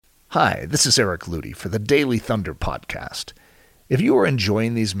Hi, this is Eric Ludy for the Daily Thunder podcast. If you are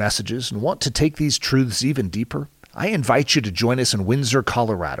enjoying these messages and want to take these truths even deeper, I invite you to join us in Windsor,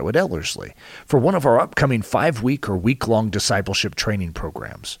 Colorado at Ellerslie for one of our upcoming 5-week or week-long discipleship training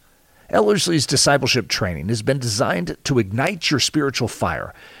programs. Ellerslie's discipleship training has been designed to ignite your spiritual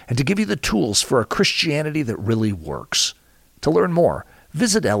fire and to give you the tools for a Christianity that really works. To learn more,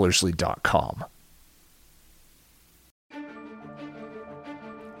 visit Ellerslie.com.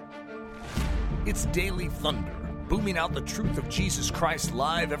 It's Daily Thunder, booming out the truth of Jesus Christ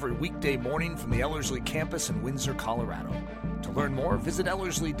live every weekday morning from the Ellerslie campus in Windsor, Colorado. To learn more, visit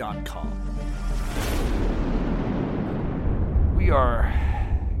Ellerslie.com. We are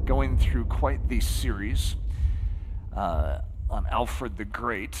going through quite the series on Alfred the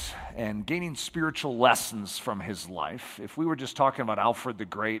Great and gaining spiritual lessons from his life. If we were just talking about Alfred the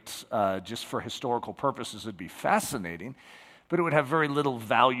Great just for historical purposes, it'd be fascinating, but it would have very little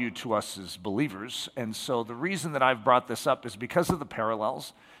value to us as believers. And so the reason that I've brought this up is because of the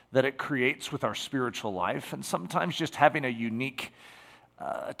parallels that it creates with our spiritual life, and sometimes just having a unique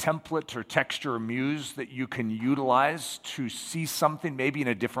template or texture or muse that you can utilize to see something maybe in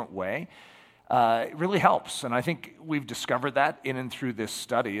a different way. It really helps, and I think we've discovered that in and through this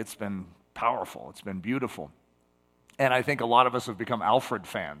study. It's been powerful. It's been beautiful. And I think a lot of us have become Alfred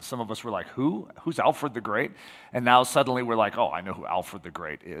fans. Some of us were like, who? Who's Alfred the Great? And now suddenly we're like, oh, I know who Alfred the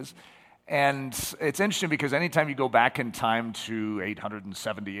Great is. And it's interesting because anytime you go back in time to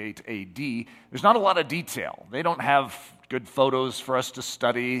 878 AD, there's not a lot of detail. They don't have good photos for us to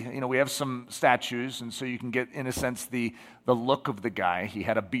study. You know, we have some statues, and so you can get, in a sense, the look of the guy. He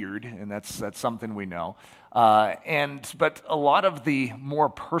had a beard, and that's something we know. But a lot of the more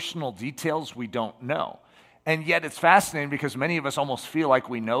personal details we don't know. And yet it's fascinating because many of us almost feel like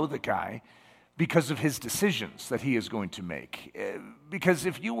we know the guy because of his decisions that he is going to make. Because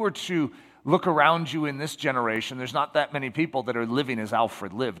if you were to look around you in this generation, there's not that many people that are living as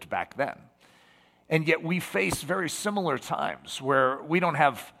Alfred lived back then. And yet we face very similar times where we don't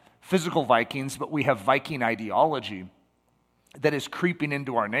have physical Vikings, but we have Viking ideology that is creeping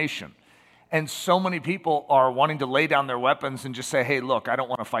into our nation. And so many people are wanting to lay down their weapons and just say, hey, look, I don't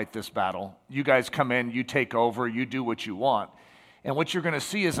want to fight this battle. You guys come in, you take over, you do what you want. And what you're going to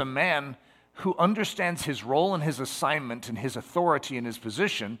see is a man who understands his role and his assignment and his authority and his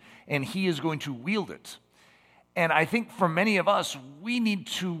position, and he is going to wield it. And I think for many of us, we need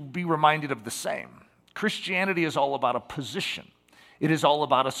to be reminded of the same. Christianity is all about a position. It is all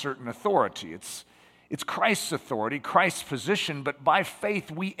about a certain authority. It's Christ's authority, Christ's position, but by faith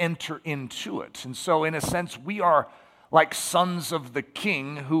we enter into it. And so in a sense, we are like sons of the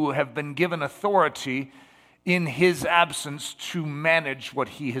King who have been given authority in his absence to manage what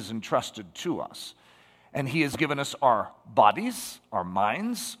he has entrusted to us. And he has given us our bodies, our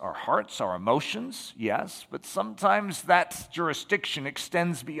minds, our hearts, our emotions, yes, but sometimes that jurisdiction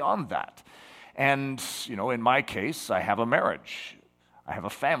extends beyond that. And, you know, in my case, I have a marriage, I have a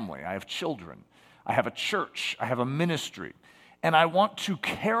family, I have children, I have a church, I have a ministry, and I want to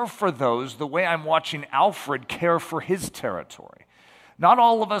care for those the way I'm watching Alfred care for his territory. Not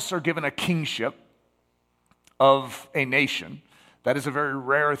all of us are given a kingship of a nation. That is a very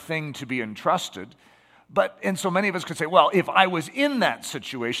rare thing to be entrusted. And so many of us could say, well, if I was in that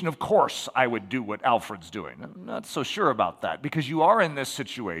situation, of course I would do what Alfred's doing. I'm not so sure about that, because you are in this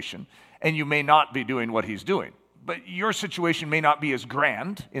situation, and you may not be doing what he's doing. But your situation may not be as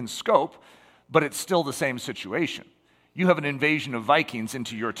grand in scope, but it's still the same situation. You have an invasion of Vikings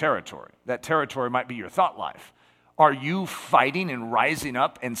into your territory. That territory might be your thought life. Are you fighting and rising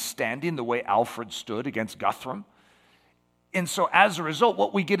up and standing the way Alfred stood against Guthrum? And so as a result,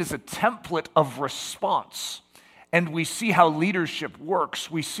 what we get is a template of response. And we see how leadership works.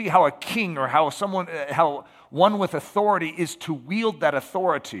 We see how a king or how one with authority is to wield that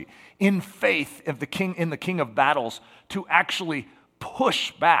authority in faith of the king, in the King of Battles, to actually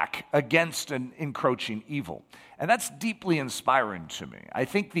push back against an encroaching evil. And that's deeply inspiring to me. I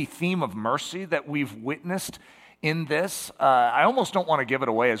think the theme of mercy that we've witnessed in this, I almost don't want to give it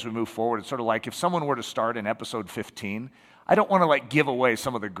away as we move forward. It's sort of like if someone were to start in episode 15, I don't want to give away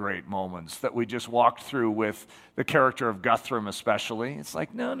some of the great moments that we just walked through with the character of Guthrum especially. It's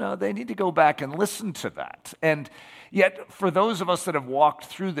like, no, they need to go back and listen to that. And yet, for those of us that have walked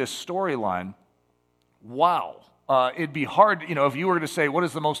through this storyline, wow. It'd be hard, if you were to say, what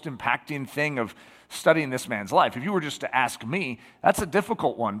is the most impacting thing of studying this man's life? If you were just to ask me, that's a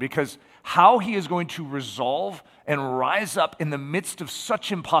difficult one, because how he is going to resolve and rise up in the midst of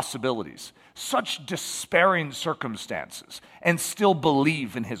such impossibilities, such despairing circumstances, and still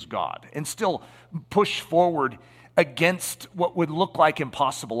believe in his God, and still push forward against what would look like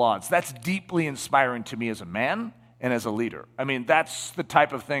impossible odds. That's deeply inspiring to me as a man and as a leader. I mean, that's the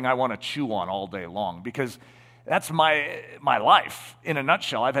type of thing I want to chew on all day long, because that's my life in a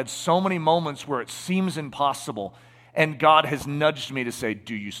nutshell. I've had so many moments where it seems impossible, and God has nudged me to say,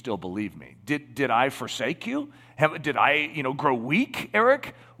 do you still believe me? Did I forsake you? Did I, grow weak,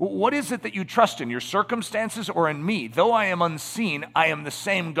 Eric? What is it that you trust in, your circumstances or in me? Though I am unseen, I am the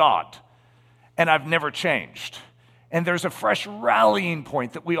same God, and I've never changed. And there's a fresh rallying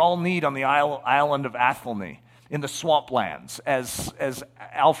point that we all need on the island of Athelney in the swamplands as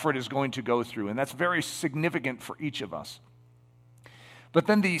Alfred is going to go through. And that's very significant for each of us. But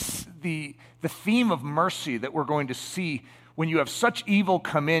then the theme of mercy that we're going to see, when you have such evil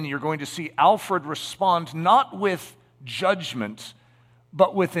come in, you're going to see Alfred respond not with judgment,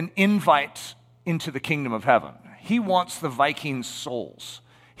 but with an invite into the kingdom of heaven. He wants the Vikings' souls.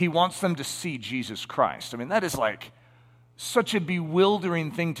 He wants them to see Jesus Christ. I mean, that is like such a bewildering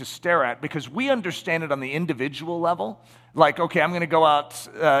thing to stare at, because we understand it on the individual level. Like, okay, I'm going to go out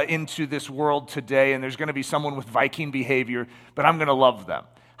into this world today, and there's going to be someone with Viking behavior, but I'm going to love them.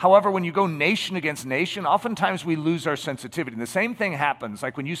 However, when you go nation against nation, oftentimes we lose our sensitivity. And the same thing happens,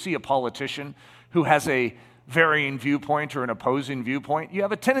 like when you see a politician who has a varying viewpoint or an opposing viewpoint, you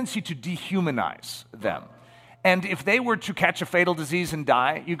have a tendency to dehumanize them. And if they were to catch a fatal disease and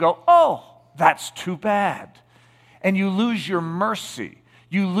die, you go, oh, that's too bad. And you lose your mercy.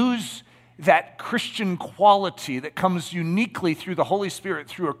 You lose that Christian quality that comes uniquely through the Holy Spirit,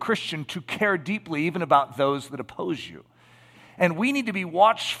 through a Christian, to care deeply even about those that oppose you. And we need to be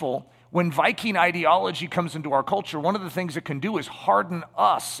watchful when Viking ideology comes into our culture. One of the things it can do is harden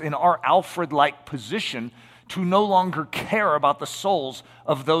us in our Alfred-like position to no longer care about the souls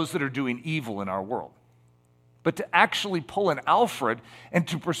of those that are doing evil in our world, but to actually pull an Alfred and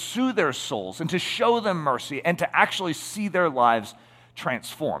to pursue their souls and to show them mercy and to actually see their lives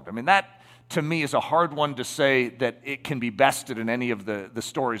transformed. I mean, that to me is a hard one to say that it can be bested in any of the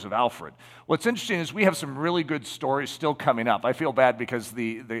stories of Alfred. What's interesting is we have some really good stories still coming up. I feel bad because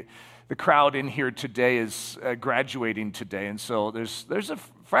the crowd in here today is graduating today, and so there's a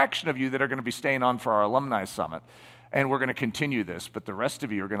fraction of you that are going to be staying on for our alumni summit. And we're going to continue this, but the rest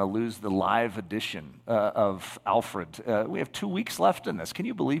of you are going to lose the live edition of Alfred. We have 2 weeks left in this. Can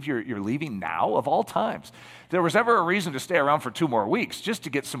you believe you're leaving now, of all times? If there was ever a reason to stay around for 2 more weeks, just to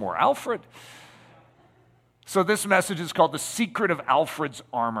get some more Alfred. So this message is called The Secret of Alfred's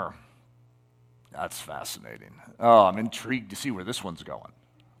Armor. That's fascinating. Oh, I'm intrigued to see where this one's going.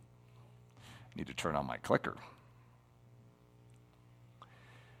 I need to turn on my clicker.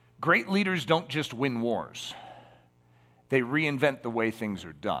 Great leaders don't just win wars. They reinvent the way things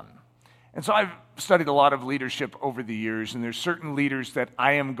are done. And so I've studied a lot of leadership over the years, and there's certain leaders that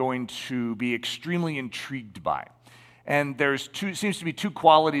I am going to be extremely intrigued by. And seems to be two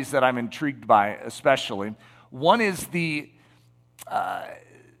qualities that I'm intrigued by especially. One is the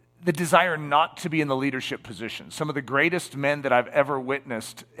desire not to be in the leadership position. Some of the greatest men that I've ever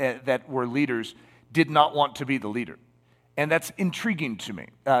witnessed that were leaders did not want to be the leader. And that's intriguing to me.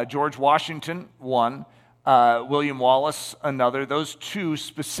 George Washington, one. William Wallace, another. Those two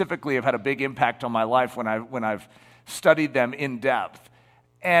specifically have had a big impact on my life when I've studied them in depth.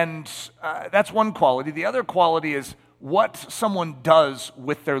 And that's one quality. The other quality is what someone does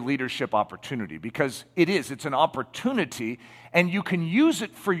with their leadership opportunity, because it's an opportunity, and you can use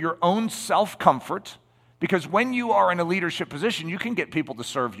it for your own self-comfort, because when you are in a leadership position, you can get people to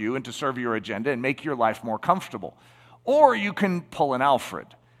serve you and to serve your agenda and make your life more comfortable. Or you can pull an Alfred.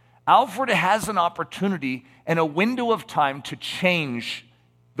 Alfred has an opportunity and a window of time to change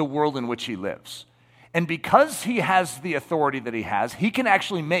the world in which he lives. And because he has the authority that he has, he can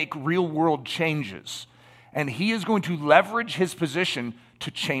actually make real-world changes. And he is going to leverage his position to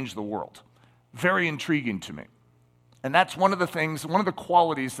change the world. Very intriguing to me. And that's one of the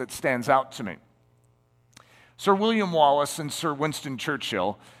qualities that stands out to me. Sir William Wallace and Sir Winston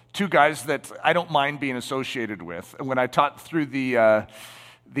Churchill, two guys that I don't mind being associated with. When I taught through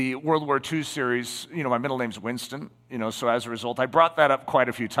the World War II series, my middle name's Winston, so as a result, I brought that up quite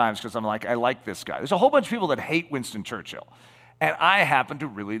a few times because I'm like, I like this guy. There's a whole bunch of people that hate Winston Churchill, and I happen to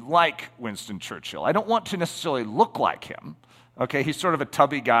really like Winston Churchill. I don't want to necessarily look like him, okay? He's sort of a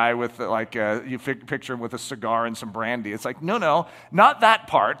tubby guy with you picture him with a cigar and some brandy. It's like, no, not that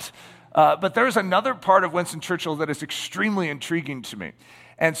part, but there's another part of Winston Churchill that is extremely intriguing to me.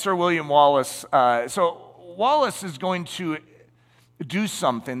 And Sir William Wallace, so Wallace is going to do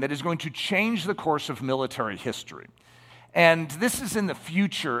something that is going to change the course of military history. And this is in the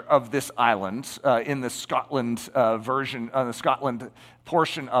future of this island, in the Scotland the Scotland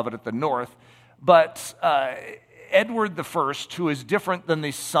portion of it at the north. But Edward the First, who is different than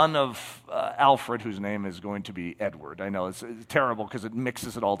the son of Alfred, whose name is going to be Edward. I know it's terrible because it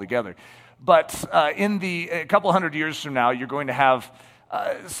mixes it all together. But a couple hundred years from now, you're going to have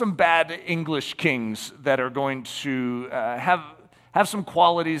some bad English kings that are going to have some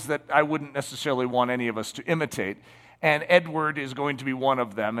qualities that I wouldn't necessarily want any of us to imitate. And Edward is going to be one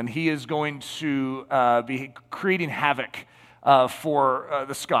of them, and he is going to be creating havoc for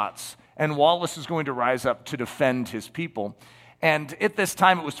the Scots. And Wallace is going to rise up to defend his people. And at this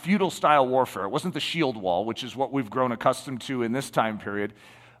time, it was feudal-style warfare. It wasn't the shield wall, which is what we've grown accustomed to in this time period.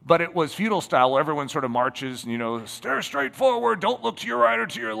 But it was feudal style, where everyone sort of marches and, stare straight forward, don't look to your right or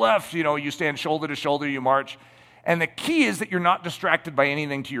to your left. You stand shoulder to shoulder, you march. And the key is that you're not distracted by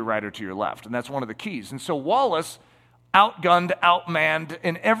anything to your right or to your left. And that's one of the keys. And so Wallace, outgunned, outmanned,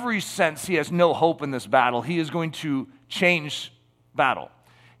 in every sense, he has no hope in this battle. He is going to change battle.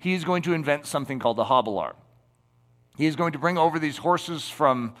 He is going to invent something called the hobilar. He is going to bring over these horses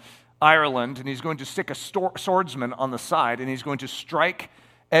from Ireland, and he's going to stick a swordsman on the side, and he's going to strike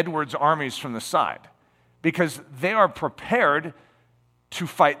Edward's armies from the side, because they are prepared to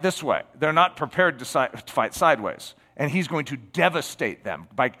fight this way. They're not prepared to fight sideways. And he's going to devastate them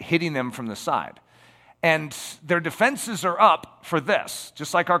by hitting them from the side. And their defenses are up for this,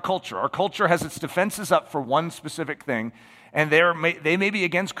 just like our culture. Our culture has its defenses up for one specific thing, and they may be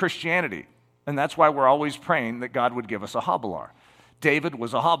against Christianity. And that's why we're always praying that God would give us a hobilar. David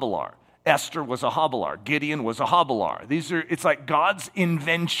was a hobilar. Esther was a hobilar. Gideon was a hobilar. It's like God's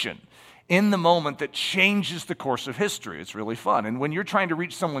invention in the moment that changes the course of history. It's really fun. And when you're trying to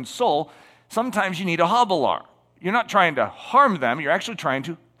reach someone's soul, sometimes you need a hobilar. You're not trying to harm them. You're actually trying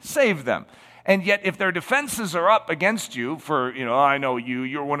to save them. And yet, if their defenses are up against you for, I know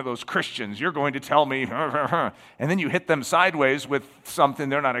you're one of those Christians, you're going to tell me, and then you hit them sideways with something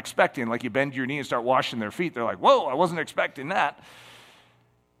they're not expecting, like you bend your knee and start washing their feet. They're like, whoa, I wasn't expecting that.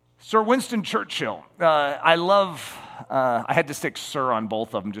 Sir Winston Churchill, I had to stick sir on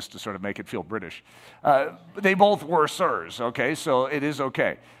both of them just to sort of make it feel British. They both were sirs, okay, so it is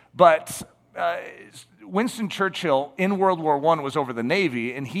okay. But Winston Churchill in World War I was over the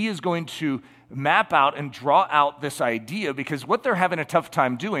Navy, and he is going to map out and draw out this idea, because what they're having a tough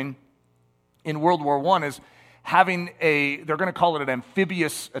time doing in World War I is they're going to call it an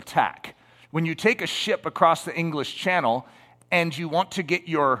amphibious attack. When you take a ship across the English Channel and you want to get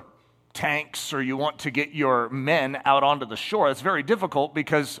your tanks or you want to get your men out onto the shore, it's very difficult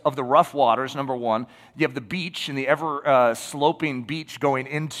because of the rough waters, number one. You have the beach and the ever-sloping beach going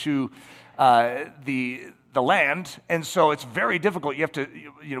into the land, and so it's very difficult. You have to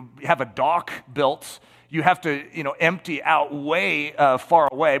have a dock built. You have to empty out way far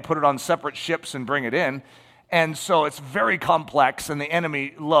away, put it on separate ships and bring it in. And so it's very complex, and the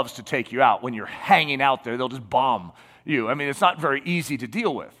enemy loves to take you out. When you're hanging out there, they'll just bomb you. I mean, it's not very easy to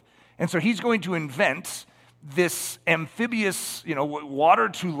deal with. And so he's going to invent this amphibious,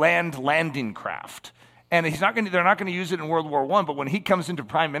 water-to-land landing craft. And they're not going to use it in World War I, but when he comes into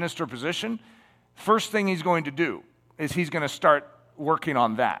prime minister position, first thing he's going to do is he's going to start working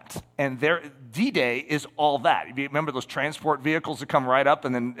on that. And D-Day is all that. You remember those transport vehicles that come right up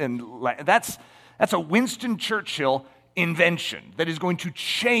and that's a Winston Churchill invention that is going to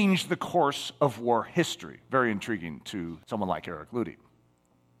change the course of war history. Very intriguing to someone like Eric Ludy.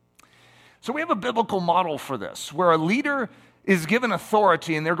 So we have a biblical model for this, where a leader is given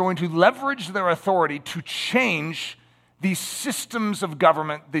authority, and they're going to leverage their authority to change these systems of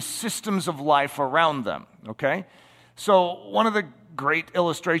government, the systems of life around them, okay? So one of the great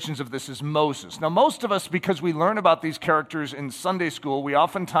illustrations of this is Moses. Now, most of us, because we learn about these characters in Sunday school, we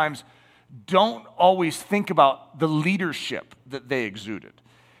oftentimes don't always think about the leadership that they exuded.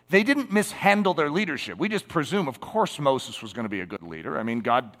 They didn't mishandle their leadership. We just presume, of course, Moses was going to be a good leader. I mean,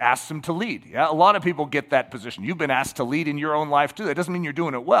 God asked him to lead. Yeah, a lot of people get that position. You've been asked to lead in your own life, too. That doesn't mean you're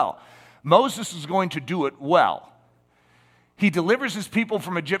doing it well. Moses is going to do it well. He delivers his people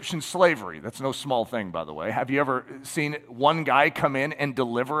from Egyptian slavery. That's no small thing, by the way. Have you ever seen one guy come in and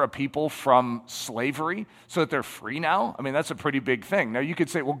deliver a people from slavery so that they're free now? I mean, that's a pretty big thing. Now, you could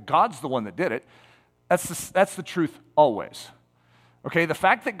say, well, God's the one that did it. That's the truth always. Okay, the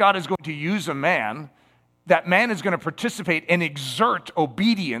fact that God is going to use a man, that man is going to participate and exert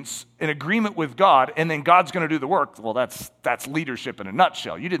obedience in agreement with God, and then God's going to do the work. Well, that's leadership in a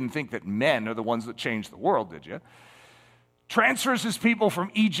nutshell. You didn't think that men are the ones that change the world, did you? Transfers his people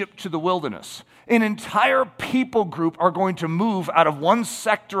from Egypt to the wilderness. An entire people group are going to move out of one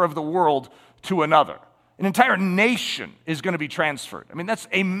sector of the world to another. An entire nation is going to be transferred. I mean, that's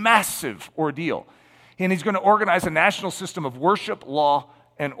a massive ordeal. And he's going to organize a national system of worship, law,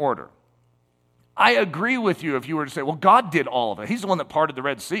 and order. I agree with you if you were to say, well, God did all of it. He's the one that parted the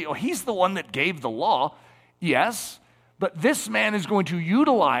Red Sea. Oh, he's the one that gave the law. Yes, but this man is going to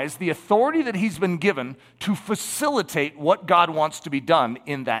utilize the authority that he's been given to facilitate what God wants to be done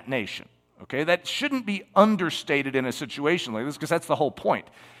in that nation. Okay, that shouldn't be understated in a situation like this, because that's the whole point.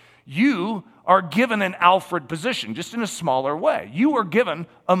 You are given an Alfred position, just in a smaller way. You are given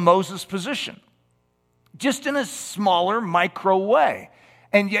a Moses position, just in a smaller, micro way.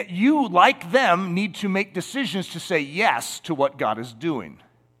 And yet you, like them, need to make decisions to say yes to what God is doing.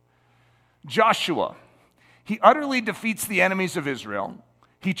 Joshua, he utterly defeats the enemies of Israel.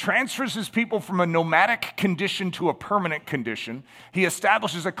 He transfers his people from a nomadic condition to a permanent condition. He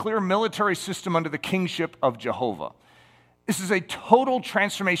establishes a clear military system under the kingship of Jehovah. This is a total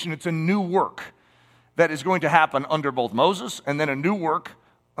transformation. It's a new work that is going to happen under both Moses and then a new work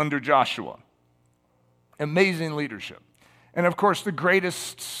under Joshua. Amazing leadership. And of course, the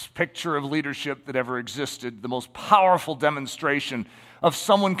greatest picture of leadership that ever existed, the most powerful demonstration of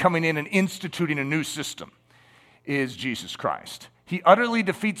someone coming in and instituting a new system, is Jesus Christ. He utterly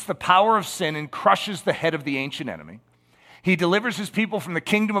defeats the power of sin and crushes the head of the ancient enemy. He delivers his people from the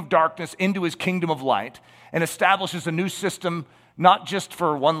kingdom of darkness into his kingdom of light and establishes a new system, not just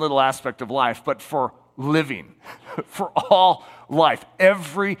for one little aspect of life, but for living, for all life.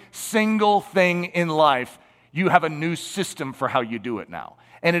 Every single thing in life, you have a new system for how you do it now.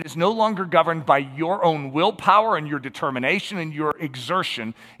 And it is no longer governed by your own willpower and your determination and your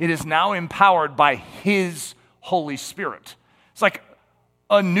exertion. It is now empowered by his Holy Spirit. It's like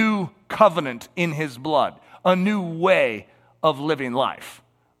a new covenant in his blood, a new way of living life.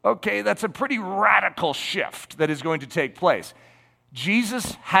 Okay, that's a pretty radical shift that is going to take place.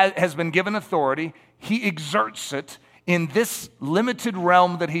 Jesus has been given authority. He exerts it in this limited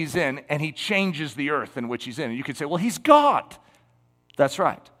realm that he's in, and he changes the earth in which he's in. And you could say, well, he's God. That's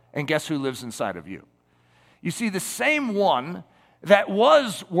right. And guess who lives inside of you? You see, the same one that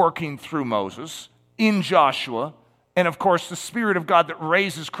was working through Moses in Joshua, and of course, the Spirit of God that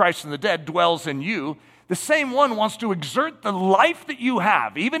raises Christ from the dead dwells in you. The same one wants to exert the life that you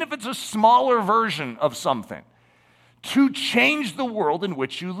have, even if it's a smaller version of something, to change the world in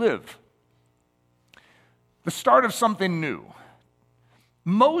which you live. The start of something new.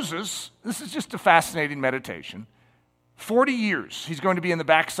 Moses, this is just a fascinating meditation. 40 years, he's going to be in the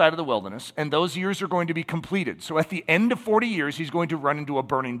backside of the wilderness, and those years are going to be completed. So at the end of 40 years, he's going to run into a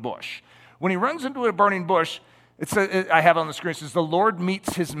burning bush. When he runs into a burning bush, I have on the screen, it says, the Lord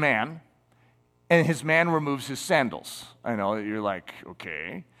meets his man, and his man removes his sandals. I know that you're like,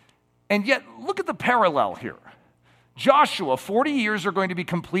 okay. And yet, look at the parallel here. Joshua, 40 years are going to be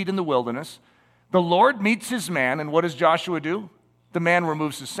complete in the wilderness. The Lord meets his man, and what does Joshua do? The man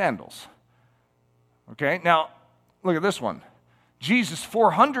removes his sandals. Okay, now, look at this one. Jesus,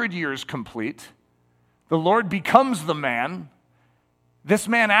 400 years complete. The Lord becomes the man. This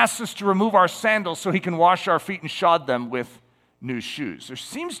man asks us to remove our sandals so he can wash our feet and shod them with new shoes. There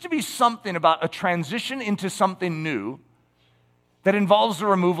seems to be something about a transition into something new that involves the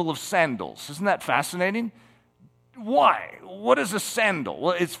removal of sandals. Isn't that fascinating? Why? What is a sandal?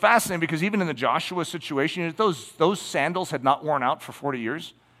 Well, it's fascinating because even in the Joshua situation, those sandals had not worn out for 40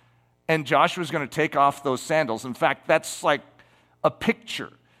 years. And Joshua's going to take off those sandals. In fact, that's like a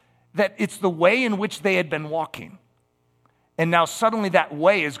picture that it's the way in which they had been walking. And now suddenly that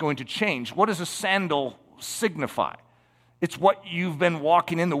way is going to change. What does a sandal signify? It's what you've been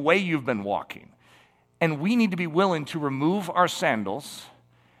walking in, the way you've been walking. And we need to be willing to remove our sandals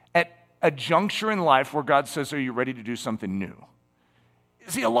at a juncture in life where God says, are you ready to do something new?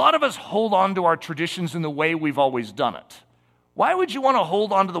 See, a lot of us hold on to our traditions in the way we've always done it. Why would you want to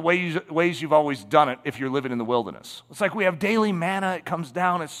hold on to the ways you've always done it if you're living in the wilderness? It's like we have daily manna. It comes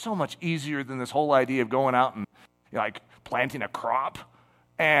down. It's so much easier than this whole idea of going out and like planting a crop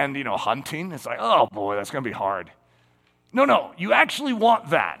and, hunting. It's like, oh boy, that's going to be hard. No, you actually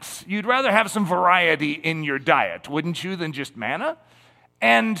want that. You'd rather have some variety in your diet, wouldn't you, than just manna?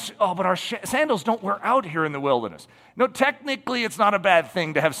 And, but our sandals don't wear out here in the wilderness. No, technically it's not a bad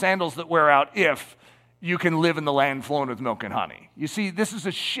thing to have sandals that wear out if you can live in the land flowing with milk and honey. You see, this is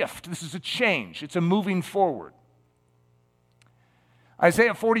a shift. This is a change. It's a moving forward.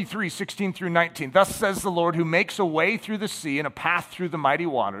 Isaiah 43, 16 through 19. Thus says the Lord, who makes a way through the sea and a path through the mighty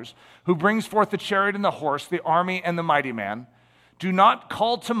waters, who brings forth the chariot and the horse, the army and the mighty man. Do not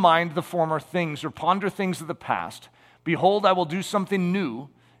call to mind the former things or ponder things of the past. Behold, I will do something new.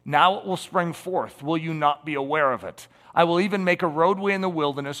 Now it will spring forth. Will you not be aware of it? I will even make a roadway in the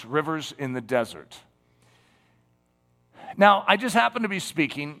wilderness, rivers in the desert. Now, I just happen to be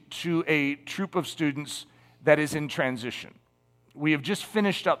speaking to a troop of students that is in transition. We have just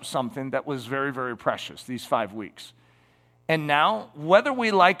finished up something that was very, very precious, these 5 weeks. And now, whether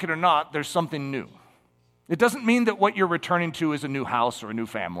we like it or not, there's something new. It doesn't mean that what you're returning to is a new house or a new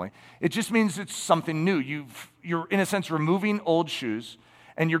family. It just means it's something new. You're, in a sense, removing old shoes,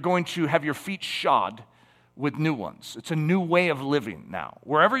 and you're going to have your feet shod with new ones. It's a new way of living now.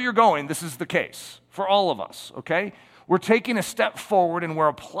 Wherever you're going, this is the case for all of us, okay? We're taking a step forward, and we're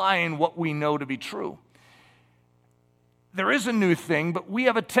applying what we know to be true. There is a new thing, but we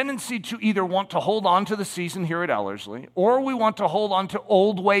have a tendency to either want to hold on to the season here at Ellerslie, or we want to hold on to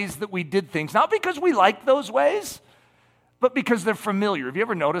old ways that we did things, not because we like those ways, but because they're familiar. Have you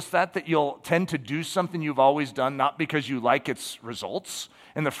ever noticed that you'll tend to do something you've always done, not because you like its results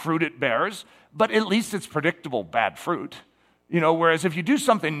and the fruit it bears, but at least it's predictable bad fruit? Whereas if you do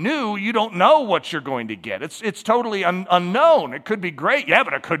something new, you don't know what you're going to get. It's totally unknown. It could be great, yeah,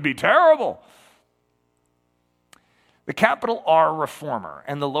 but it could be terrible. The capital R reformer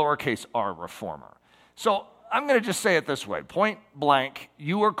and the lowercase r reformer. So I'm going to just say it this way, point blank,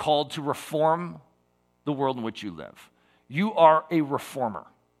 you are called to reform the world in which you live. You are a reformer.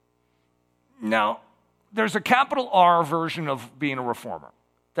 Now, there's a capital R version of being a reformer.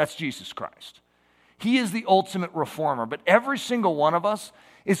 That's Jesus Christ. He is the ultimate reformer, but every single one of us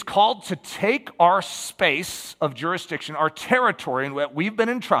is called to take our space of jurisdiction, our territory in what we've been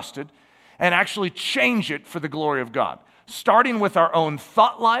entrusted, and actually change it for the glory of God. Starting with our own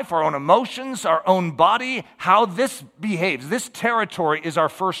thought life, our own emotions, our own body, how this behaves. This territory is our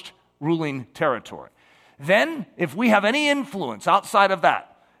first ruling territory. Then, if we have any influence outside of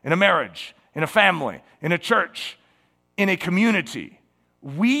that, in a marriage, in a family, in a church, in a community,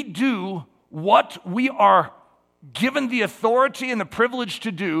 we do what we are given the authority and the privilege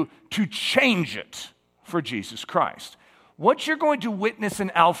to do to change it for Jesus Christ. What you're going to witness in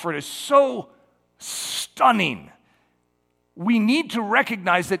Alfred is so stunning. We need to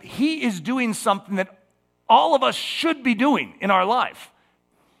recognize that he is doing something that all of us should be doing in our life.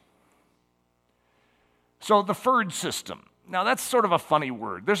 So the Ferd system. Now that's sort of a funny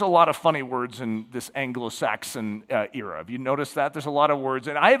word. There's a lot of funny words in this Anglo-Saxon era. Have you noticed that? There's a lot of words,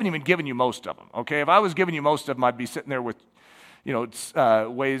 and I haven't even given you most of them, okay? If I was giving you most of them, I'd be sitting there with,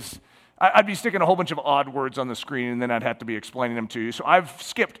 ways... I'd be sticking a whole bunch of odd words on the screen, and then I'd have to be explaining them to you. So I've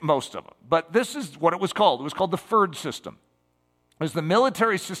skipped most of them. But this is what it was called. It was called the Ferd system. It was the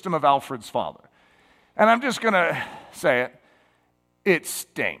military system of Alfred's father. And I'm just going to say it. It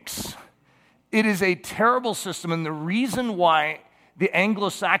stinks. It is a terrible system, and the reason why the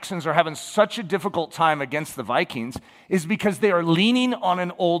Anglo-Saxons are having such a difficult time against the Vikings is because they are leaning on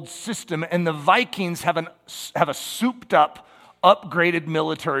an old system, and the Vikings have a souped-up, upgraded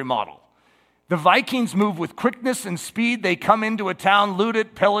military model. The Vikings move with quickness and speed. They come into a town, loot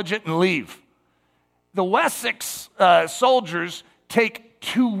it, pillage it, and leave. The Wessex soldiers take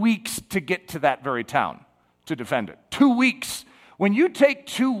 2 weeks to get to that very town to defend it. 2 weeks. When you take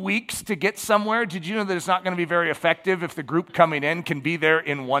 2 weeks to get somewhere, did you know that it's not going to be very effective if the group coming in can be there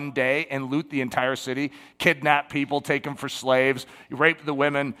in 1 day and loot the entire city, kidnap people, take them for slaves, rape the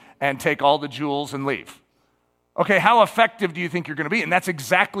women, and take all the jewels and leave? Okay, how effective do you think you're going to be? And that's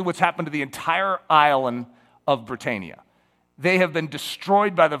exactly what's happened to the entire island of Britannia. They have been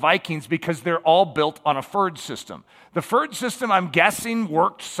destroyed by the Vikings because they're all built on a Ferd system. The Ferd system, I'm guessing,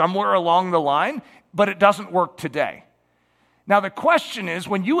 worked somewhere along the line, but it doesn't work today. Now, the question is,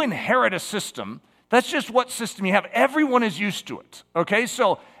 when you inherit a system, that's just what system you have. Everyone is used to it, okay?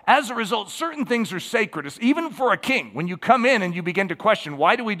 So as a result, certain things are sacred. It's even for a king, when you come in and you begin to question,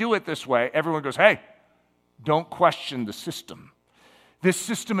 why do we do it this way? Everyone goes, hey, don't question the system. This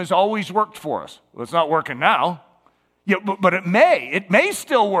system has always worked for us. Well, it's not working now. Yeah, but it may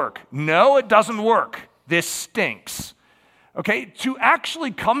still work. No, it doesn't work. This stinks. Okay, to actually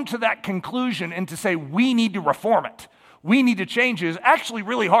come to that conclusion and to say we need to reform it, we need to change it, is actually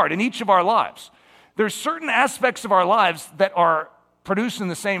really hard in each of our lives. There's certain aspects of our lives that are producing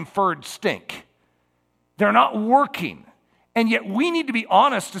the same Ferd stink. They're not working. And yet we need to be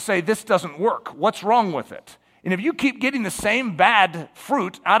honest to say this doesn't work. What's wrong with it? And if you keep getting the same bad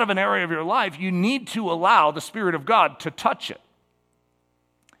fruit out of an area of your life, you need to allow the Spirit of God to touch it.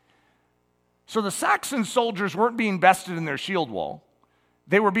 So the Saxon soldiers weren't being bested in their shield wall.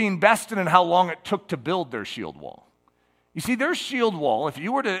 They were being bested in how long it took to build their shield wall. You see, their shield wall, if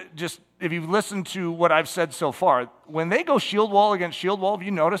you've listened to what I've said so far, when they go shield wall against shield wall, have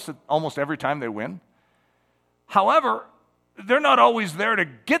you noticed that almost every time they win? However, they're not always there to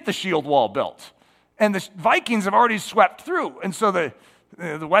get the shield wall built. And the Vikings have already swept through. And so the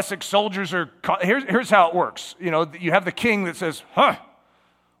Wessex soldiers are, here's how it works. You have the king that says,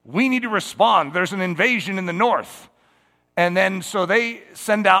 we need to respond. There's an invasion in the north. And then so they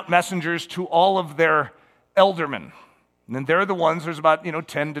send out messengers to all of their ealdormen. And then they're the ones, there's about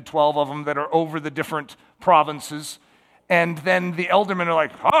 10 to 12 of them that are over the different provinces. And then the ealdormen are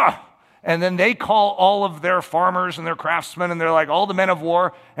like, and then they call all of their farmers and their craftsmen, and they're like all the men of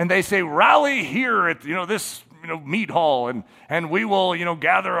war, and they say, rally here at this meat hall, and we will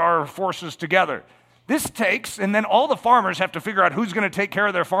gather our forces together. This takes, and then all the farmers have to figure out who's going to take care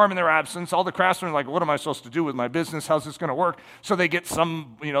of their farm in their absence. All the craftsmen are like, what am I supposed to do with my business? How's this going to work? So they get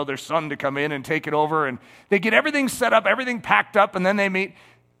their son to come in and take it over, and they get everything set up, everything packed up, and then they meet.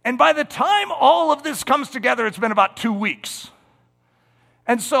 And by the time all of this comes together, it's been about 2 weeks.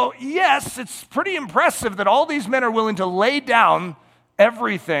 And so, yes, it's pretty impressive that all these men are willing to lay down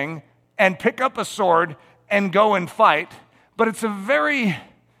everything and pick up a sword and go and fight, but it's a very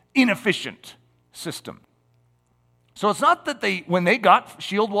inefficient system. So it's not that when they got the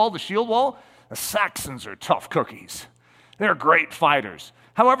shield wall, the Saxons are tough cookies. They're great fighters.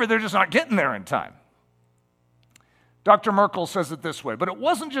 However, they're just not getting there in time. Dr. Merkel says it this way, but it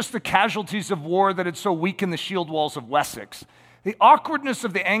wasn't just the casualties of war that had so weakened the shield walls of Wessex. The awkwardness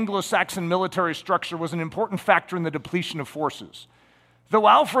of the Anglo-Saxon military structure was an important factor in the depletion of forces. Though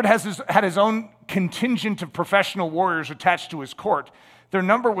Alfred had his own contingent of professional warriors attached to his court, their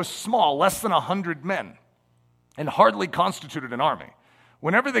number was small, less than 100 men, and hardly constituted an army.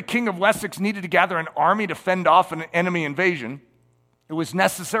 Whenever the King of Wessex needed to gather an army to fend off an enemy invasion, it was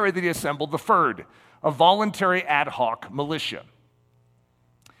necessary that he assembled the Fyrd, a voluntary ad hoc militia.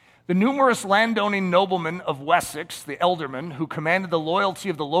 The numerous landowning noblemen of Wessex, the ealdormen, who commanded the loyalty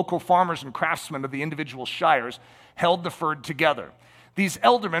of the local farmers and craftsmen of the individual shires, held the Fyrd together. These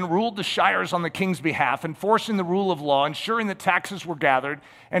ealdormen ruled the shires on the king's behalf, enforcing the rule of law, ensuring that taxes were gathered,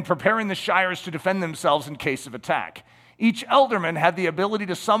 and preparing the shires to defend themselves in case of attack. Each ealdorman had the ability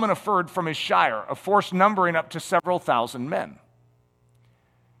to summon a Fyrd from his shire, a force numbering up to several thousand men.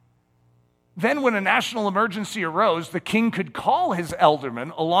 Then, when a national emergency arose, the king could call his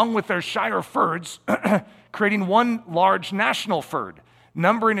ealdormen along with their shire Fyrds, creating one large national Fyrd,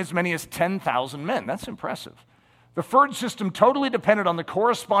 numbering as many as 10,000 men. That's impressive. The Fyrd system totally depended on the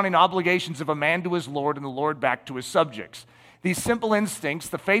corresponding obligations of a man to his lord and the lord back to his subjects. These simple instincts,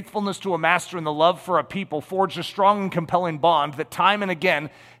 the faithfulness to a master and the love for a people, forged a strong and compelling bond that time and again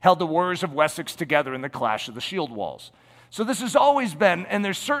held the warriors of Wessex together in the clash of the shield walls. So this has always been, and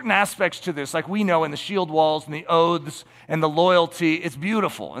there's certain aspects to this, like we know in the shield walls and the oaths and the loyalty, it's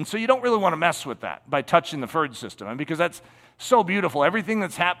beautiful. And so you don't really want to mess with that by touching the Fyrd system, because that's so beautiful. Everything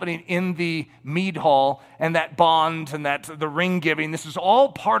that's happening in the mead hall and that bond and that the ring giving, this is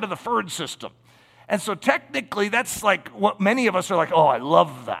all part of the Fyrd system. And so technically that's like what many of us are like, oh, I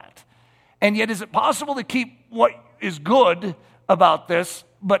love that. And yet is it possible to keep what is good about this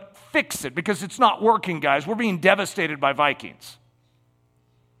but fix it? Because it's not working, guys. We're being devastated by Vikings.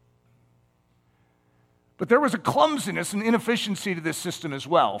 But there was a clumsiness and inefficiency to this system as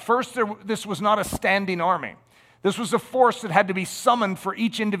well. First, this was not a standing army. This was a force that had to be summoned for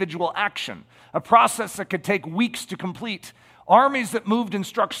each individual action, a process that could take weeks to complete. Armies that moved and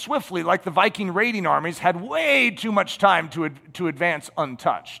struck swiftly, like the Viking raiding armies, had way too much time to advance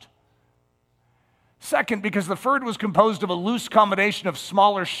untouched. Second, because the Fyrd was composed of a loose combination of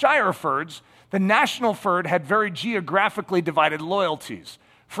smaller shire Fyrds, the national Fyrd had very geographically divided loyalties.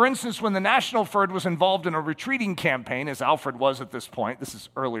 For instance, when the national Fyrd was involved in a retreating campaign, as Alfred was at this point, this is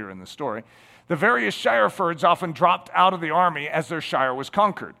earlier in the story, the various shire Fyrds often dropped out of the army as their shire was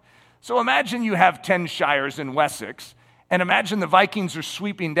conquered. So imagine you have 10 shires in Wessex, and imagine the Vikings are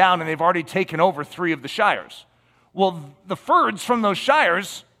sweeping down and they've already taken over 3 of the shires. Well, the Fyrds from those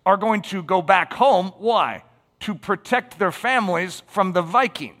shires are going to go back home. Why? To protect their families from the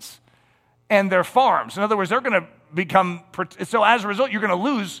Vikings and their farms. In other words, they're going to become, so as a result, you're going to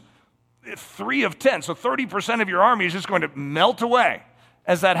lose 3 of 10. So 30% of your army is just going to melt away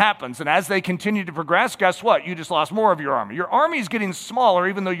as that happens. And as they continue to progress, guess what? You just lost more of your army. Your army is getting smaller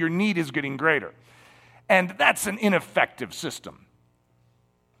even though your need is getting greater. And that's an ineffective system.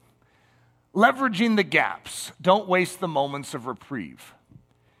 Leveraging the gaps. Don't waste the moments of reprieve.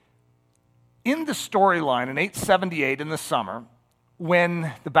 In the storyline in 878 in the summer,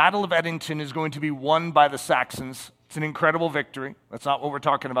 when the Battle of Edington is going to be won by the Saxons, it's an incredible victory. That's not what we're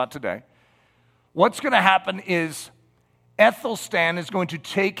talking about today. What's going to happen is Ethelstan is going to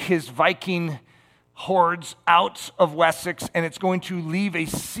take his Viking hordes out of Wessex, and it's going to leave a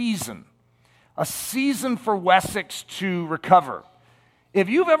season for Wessex to recover. If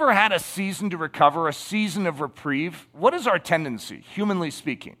you've ever had a season to recover, a season of reprieve, what is our tendency, humanly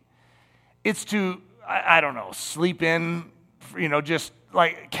speaking? It's to, I don't know, sleep in, just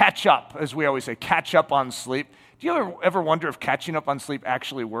like catch up, as we always say, catch up on sleep, Do you ever wonder if catching up on sleep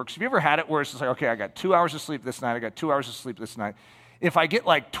actually works? Have you ever had it where it's just like, okay, I got 2 hours of sleep this night, I got 2 hours of sleep this night. If I get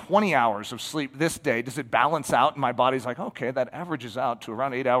like 20 hours of sleep this day, does it balance out? And my body's like, okay, that averages out to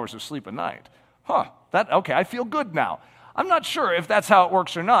around 8 hours of sleep a night. Okay, I feel good now. I'm not sure if that's how it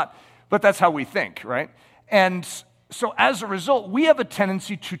works or not, but that's how we think, right? And so as a result, we have a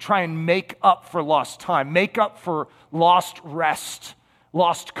tendency to try and make up for lost time, make up for lost rest,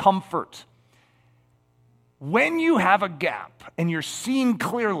 lost comfort. When you have a gap and you're seeing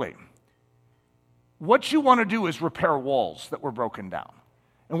clearly, what you want to do is repair walls that were broken down.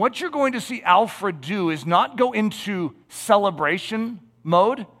 And what you're going to see Alfred do is not go into celebration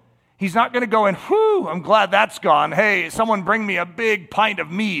mode. He's not going to go in, whew, I'm glad that's gone. Hey, someone bring me a big pint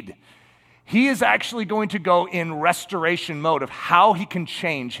of mead. He is actually going to go in restoration mode of how he can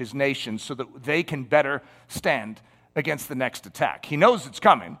change his nation so that they can better stand against the next attack. He knows it's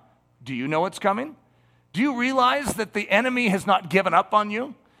coming. Do you know it's coming? Do you realize that the enemy has not given up on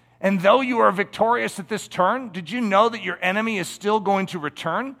you? And though you are victorious at this turn, did you know that your enemy is still going to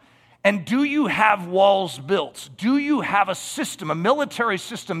return? And do you have walls built? Do you have a system, a military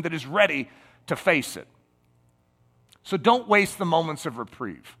system that is ready to face it? So don't waste the moments of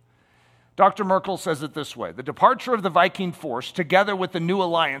reprieve. Dr. Merkel says it this way: the departure of the Viking force, together with the new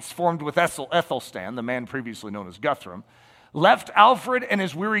alliance formed with Ethelstan, the man previously known as Guthrum, left Alfred and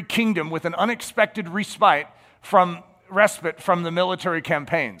his weary kingdom with an unexpected respite from the military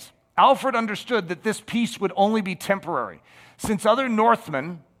campaigns. Alfred understood that this peace would only be temporary, since other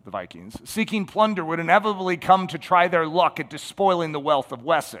Northmen, the Vikings, seeking plunder would inevitably come to try their luck at despoiling the wealth of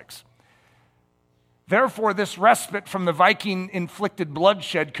Wessex. Therefore, this respite from the Viking-inflicted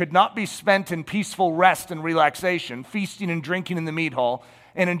bloodshed could not be spent in peaceful rest and relaxation, feasting and drinking in the mead hall,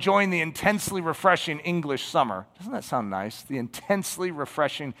 and enjoying the intensely refreshing English summer. Doesn't that sound nice? The intensely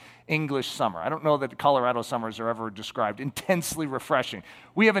refreshing English summer. I don't know that Colorado summers are ever described intensely refreshing.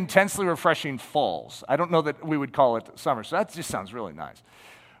 We have intensely refreshing falls. I don't know that we would call it summer, so that just sounds really nice.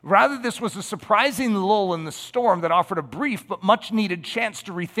 Rather, this was a surprising lull in the storm that offered a brief but much-needed chance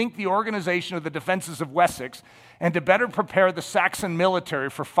to rethink the organization of the defenses of Wessex and to better prepare the Saxon military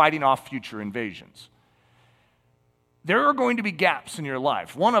for fighting off future invasions. There are going to be gaps in your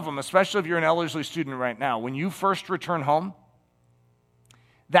life. One of them, especially if you're an Ellerslie student right now, when you first return home,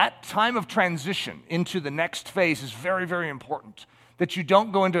 that time of transition into the next phase is very, very important. That you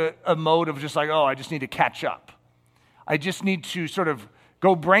don't go into a mode of just like, oh, I just need to catch up. I just need to sort of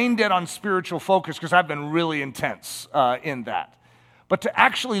go brain dead on spiritual focus because I've been really intense in that. But to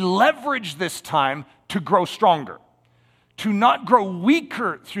actually leverage this time to grow stronger. To not grow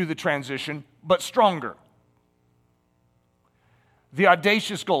weaker through the transition, but stronger. The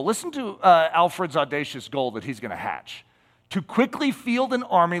audacious goal. Listen to Alfred's audacious goal that he's going to hatch. To quickly field an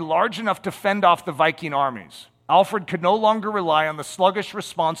army large enough to fend off the Viking armies. Alfred could no longer rely on the sluggish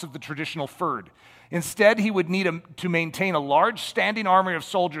response of the traditional Fyrd. Instead, he would need to maintain a large standing army of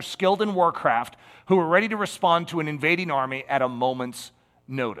soldiers skilled in warcraft who were ready to respond to an invading army at a moment's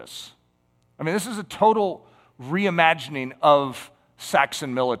notice. I mean, this is a total reimagining of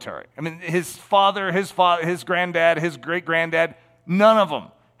Saxon military. I mean, his father, his granddad, his great-granddad, none of them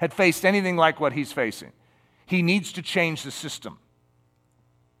had faced anything like what he's facing. He needs to change the system.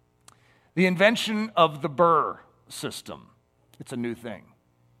 The invention of the Burr system. It's a new thing.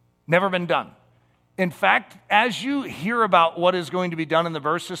 Never been done. In fact, as you hear about what is going to be done in the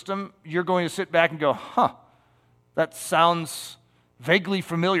Burr system, you're going to sit back and go, that sounds vaguely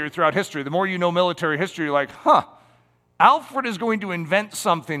familiar throughout history. The more you know military history, you're like, Alfred is going to invent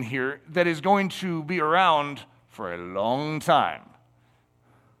something here that is going to be around for a long time.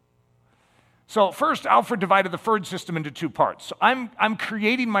 So first, Alfred divided the Fyrd system into two parts. So I'm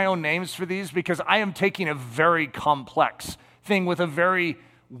creating my own names for these because I am taking a very complex thing with a very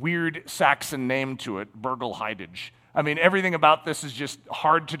weird Saxon name to it, Burgelheidage. I mean, everything about this is just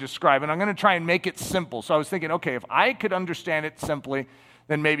hard to describe, and I'm going to try and make it simple. So I was thinking, okay, if I could understand it simply,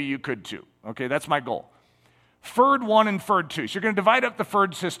 then maybe you could too. Okay, that's my goal. Fyrd 1 and Fyrd 2. So you're going to divide up the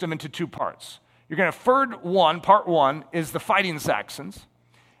Fyrd system into two parts. You're going to Fyrd 1, part 1, is the fighting Saxons,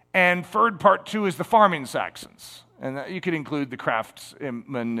 and Fyrd part 2 is the farming Saxons. And you could include the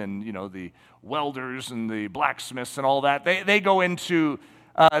craftsmen and, the welders and the blacksmiths and all that. They go into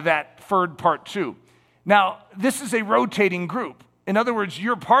that Fyrd part 2. Now, this is a rotating group. In other words,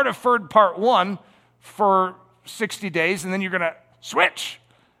 you're part of Fyrd part 1 for 60 days, and then you're going to switch,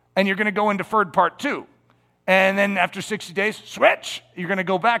 and you're going to go into Fyrd part 2. And then after 60 days, switch, you're going to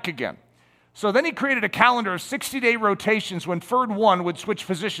go back again. So then he created a calendar of 60-day rotations when Fyrd 1 would switch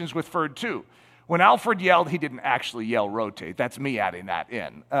positions with Fyrd 2. When Alfred yelled, he didn't actually yell rotate. That's me adding that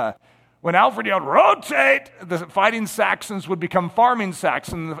in. When Alfred yelled, rotate, the fighting Saxons would become farming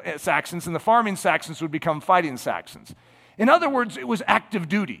Saxons, and the farming Saxons would become fighting Saxons. In other words, it was active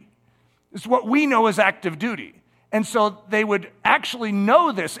duty. It's what we know as active duty. And so they would actually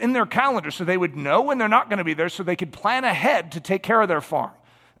know this in their calendar, so they would know when they're not going to be there, so they could plan ahead to take care of their farm,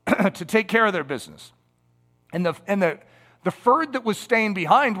 to take care of their business. And the Fyrd that was staying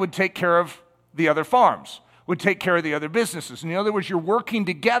behind would take care of the other farms, would take care of the other businesses. In other words, you're working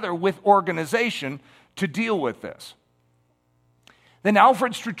together with organization to deal with this. Then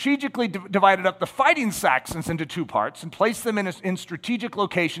Alfred strategically divided up the fighting Saxons into two parts and placed them in strategic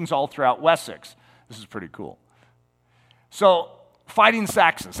locations all throughout Wessex. This is pretty cool. So, fighting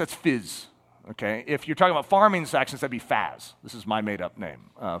Saxons, that's Fizz, okay? If you're talking about farming Saxons, that'd be Faz. This is my made-up name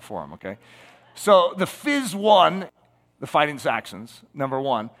for them, okay? So, the Fizz one, the fighting Saxons, number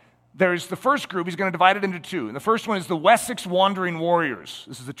one, there's the first group, he's going to divide it into two. And the first one is the Wessex Wandering Warriors.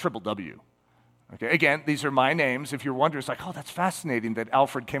 This is the triple W. Okay, again, these are my names. If you're wondering, it's like, oh, that's fascinating that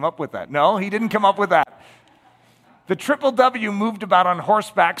Alfred came up with that. No, he didn't come up with that. The triple W moved about on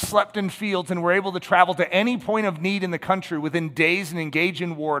horseback, slept in fields, and were able to travel to any point of need in the country within days and engage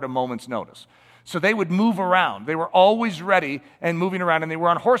in war at a moment's notice. So they would move around. They were always ready and moving around, and they were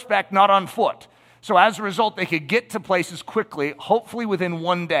on horseback, not on foot. So as a result, they could get to places quickly, hopefully within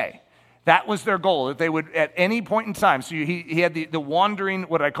one day. That was their goal, that they would, at any point in time, so he had the wandering,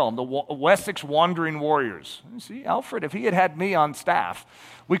 what did I call them, the Wessex Wandering Warriors. See, Alfred, if he had had me on staff,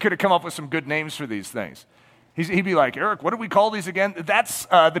 we could have come up with some good names for these things. He'd be like, Eric, what do we call these again? That's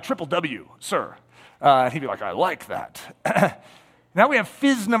the triple W, sir. And he'd be like, I like that. Now we have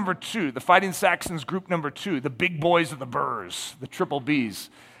Fizz number 2, the Fighting Saxons group number 2, the big boys of the burrs, the triple Bs.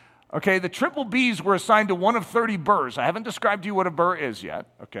 Okay, the triple Bs were assigned to one of 30 burrs. I haven't described to you what a burr is yet,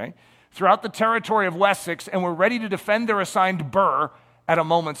 okay? Throughout the territory of Wessex, and were ready to defend their assigned burr at a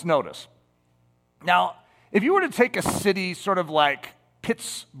moment's notice. Now, if you were to take a city sort of like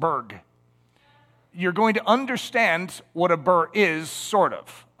Pittsburgh, you're going to understand what a burr is, sort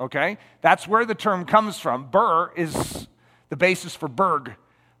of, okay? That's where the term comes from. Burr is the basis for burg,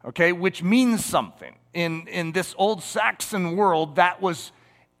 okay, which means something. In this old Saxon world, that was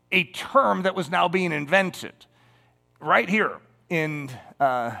a term that was now being invented right here in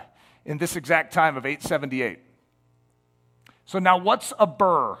this exact time of 878. So now what's a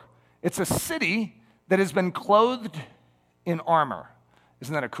burr? It's a city that has been clothed in armor.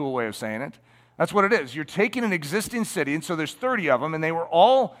 Isn't that a cool way of saying it? That's what it is. You're taking an existing city, and so there's 30 of them, and they were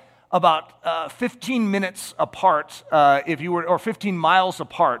all about 15 minutes apart, or 15 miles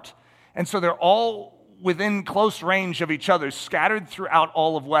apart. And so they're all within close range of each other, scattered throughout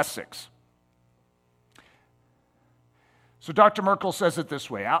all of Wessex. So Dr. Merkel says it this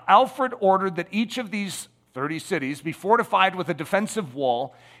way. Alfred ordered that each of these 30 cities be fortified with a defensive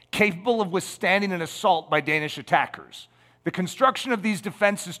wall capable of withstanding an assault by Danish attackers. The construction of these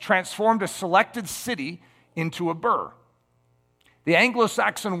defenses transformed a selected city into a burh, the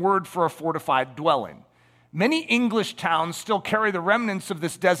Anglo-Saxon word for a fortified dwelling. Many English towns still carry the remnants of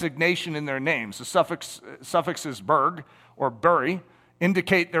this designation in their names. The suffixes burg or bury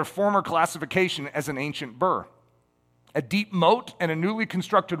indicate their former classification as an ancient burh. A deep moat and a newly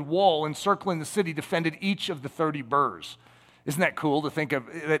constructed wall encircling the city defended each of the 30 burhs. Isn't that cool to think of?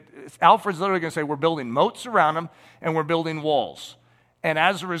 That Alfred's literally going to say, we're building moats around them and we're building walls. And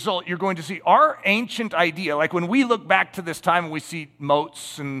as a result, you're going to see our ancient idea, like when we look back to this time and we see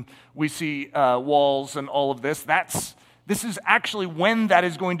moats and we see walls and all of this, this is actually when that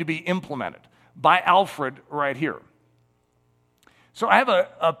is going to be implemented by Alfred right here. So I have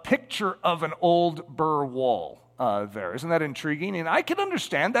a picture of an old burh wall there. Isn't that intriguing? And I can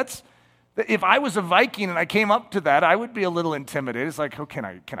understand if I was a Viking and I came up to that, I would be a little intimidated. It's like, oh, can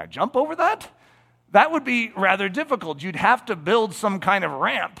I jump over that? That would be rather difficult. You'd have to build some kind of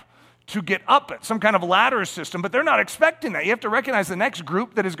ramp to get up it, some kind of ladder system, but they're not expecting that. You have to recognize the next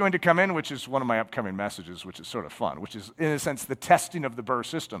group that is going to come in, which is one of my upcoming messages, which is sort of fun, which is, in a sense, the testing of the burh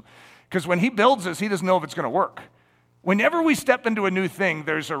system. Because when he builds this, he doesn't know if it's going to work. Whenever we step into a new thing,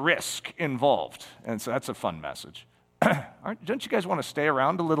 there's a risk involved, and so that's a fun message. Don't you guys want to stay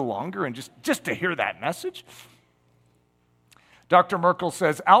around a little longer and just to hear that message? Dr. Merkel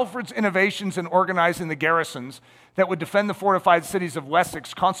says, Alfred's innovations in organizing the garrisons that would defend the fortified cities of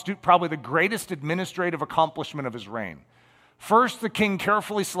Wessex constitute probably the greatest administrative accomplishment of his reign. First, the king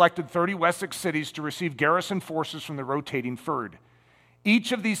carefully selected 30 Wessex cities to receive garrison forces from the rotating Fyrd.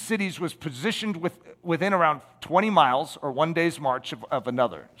 Each of these cities was positioned within around 20 miles or 1 day's march of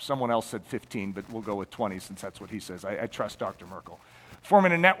another. Someone else said 15, but we'll go with 20 since that's what he says. I trust Dr. Merkel.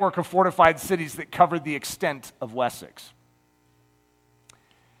 Forming a network of fortified cities that covered the extent of Wessex.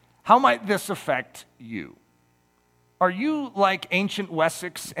 How might this affect you? Are you like ancient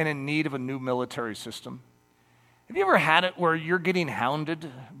Wessex and in need of a new military system? Have you ever had it where you're getting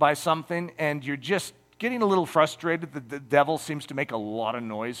hounded by something and you're just getting a little frustrated that the devil seems to make a lot of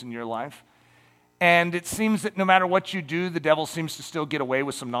noise in your life? And it seems that no matter what you do, the devil seems to still get away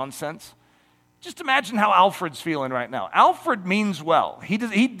with some nonsense. Just imagine how Alfred's feeling right now. Alfred means well.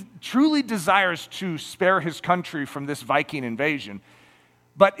 He truly desires to spare his country from this Viking invasion.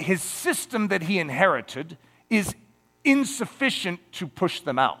 But his system that he inherited is insufficient to push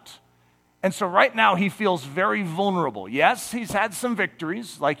them out. And so right now he feels very vulnerable. Yes, he's had some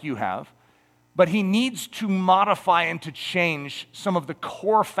victories like you have, but he needs to modify and to change some of the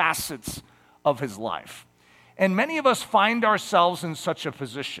core facets of his life. And many of us find ourselves in such a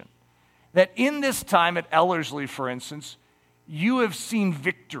position that in this time at Ellerslie, for instance, you have seen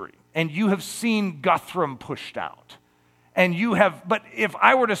victory and you have seen Guthrum pushed out. But if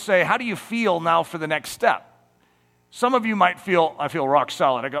I were to say, how do you feel now for the next step? Some of you might feel, I feel rock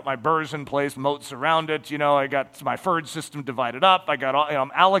solid. I got my burrs in place, moats around it. I got my FERD system divided up. I'm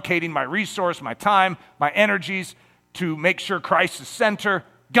allocating my resource, my time, my energies to make sure Christ is center.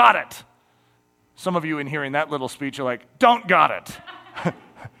 Got it. Some of you in hearing that little speech are like, don't got it.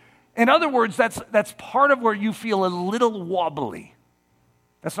 In other words, that's part of where you feel a little wobbly.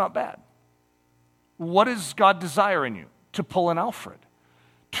 That's not bad. What does God desire in you? To pull an Alfred.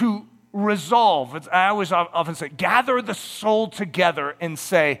 To resolve. I always often say, gather the soul together and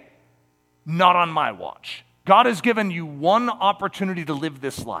say, not on my watch. God has given you one opportunity to live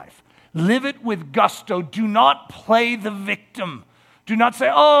this life. Live it with gusto. Do not play the victim. Do not say,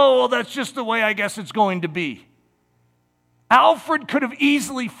 oh, well, that's just the way I guess it's going to be. Alfred could have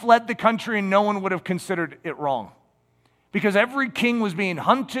easily fled the country and no one would have considered it wrong. Because every king was being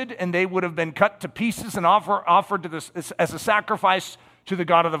hunted and they would have been cut to pieces and offered to this as a sacrifice to the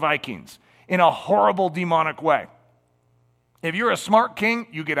god of the Vikings in a horrible demonic way. If you're a smart king,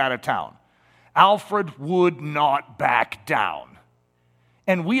 you get out of town. Alfred would not back down.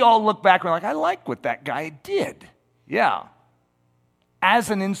 And we all look back and we're like, I like what that guy did. Yeah. As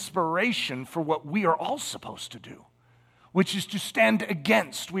an inspiration for what we are all supposed to do, which is to stand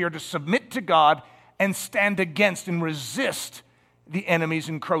against. We are to submit to God and stand against and resist the enemy's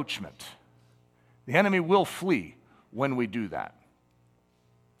encroachment. The enemy will flee when we do that.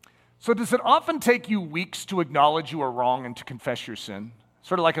 So does it often take you weeks to acknowledge you are wrong and to confess your sin?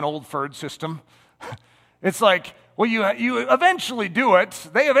 Sort of like an old FERD system. It's like, well, you eventually do it.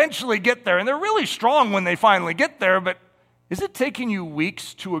 They eventually get there, and they're really strong when they finally get there, but is it taking you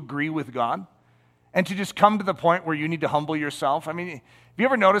weeks to agree with God and to just come to the point where you need to humble yourself? I mean, have you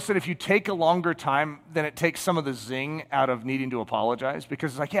ever noticed that if you take a longer time, then it takes some of the zing out of needing to apologize?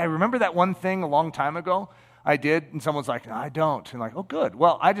 Because it's like, yeah, I remember that one thing a long time ago I did, and someone's like, no, I don't. And like, oh, good.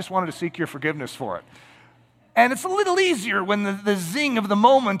 Well, I just wanted to seek your forgiveness for it. And it's a little easier when the zing of the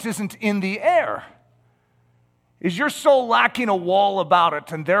moment isn't in the air. Is your soul lacking a wall about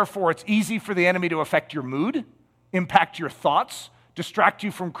it, and therefore it's easy for the enemy to affect your mood, impact your thoughts, distract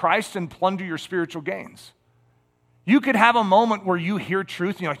you from Christ, and plunder your spiritual gains? You could have a moment where you hear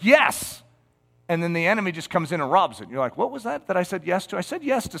truth, and you're like, yes! And then the enemy just comes in and robs it. And you're like, what was that I said yes to? I said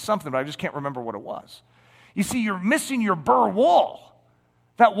yes to something, but I just can't remember what it was. You see, you're missing your burr wall.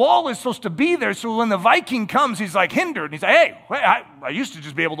 That wall is supposed to be there, so when the Viking comes, he's like hindered. And he's like, hey, I used to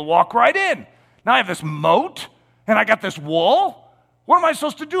just be able to walk right in. Now I have this moat, and I got this wall. What am I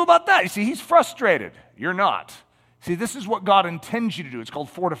supposed to do about that? You see, he's frustrated. You're not. See, this is what God intends you to do. It's called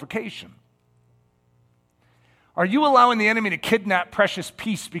fortification. Are you allowing the enemy to kidnap precious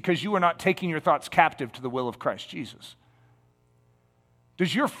peace because you are not taking your thoughts captive to the will of Christ Jesus?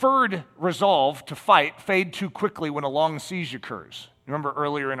 Does your FERD resolve to fight fade too quickly when a long siege occurs? Remember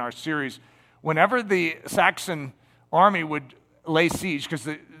earlier in our series, whenever the Saxon army would lay siege, because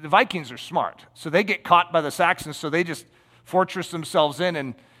the Vikings are smart, so they get caught by the Saxons, so they just fortress themselves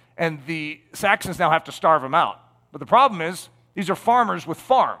in, and the Saxons now have to starve them out. But the problem is, these are farmers with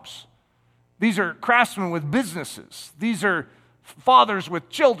farms. These are craftsmen with businesses. These are fathers with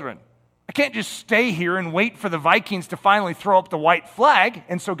children. I can't just stay here and wait for the Vikings to finally throw up the white flag.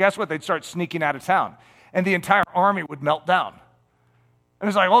 And so guess what? They'd start sneaking out of town. And the entire army would melt down. And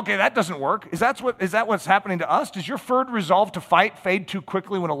it's like, okay, that doesn't work. Is that what's happening to us? Does your FERD resolve to fight fade too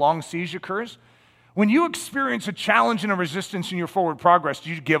quickly when a long siege occurs? When you experience a challenge and a resistance in your forward progress, do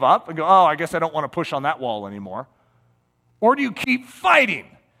you give up and go, oh, I guess I don't want to push on that wall anymore? Or do you keep fighting?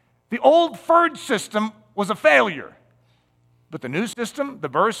 The old FERD system was a failure. But the new system, the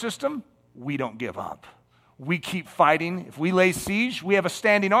Burr system, we don't give up. We keep fighting. If we lay siege, we have a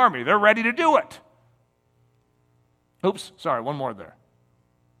standing army. They're ready to do it. Oops, sorry, one more there.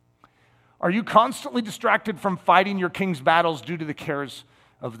 Are you constantly distracted from fighting your king's battles due to the cares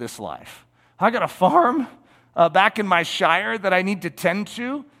of this life? I got a farm back in my shire that I need to tend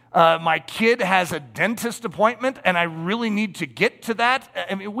to. My kid has a dentist appointment, and I really need to get to that.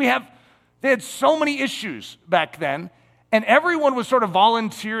 I mean, they had so many issues back then, and everyone was sort of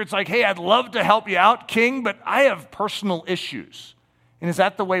volunteer. It's like, hey, I'd love to help you out, King, but I have personal issues. And is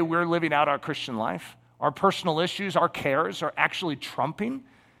that the way we're living out our Christian life? Our personal issues, our cares are actually trumping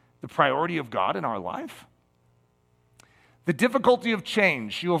the priority of God in our life? The difficulty of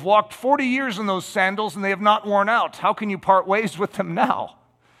change. You have walked 40 years in those sandals and they have not worn out. How can you part ways with them now?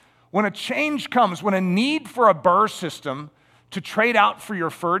 When a change comes, when a need for a burr system to trade out for your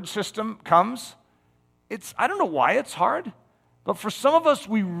furred system comes, I don't know why it's hard, but for some of us,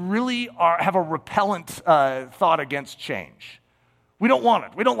 we really have a repellent thought against change. We don't want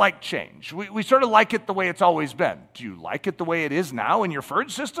it. We don't like change. We sort of like it the way it's always been. Do you like it the way it is now in your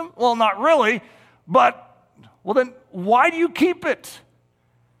furred system? Well, not really, but well then why do you keep it?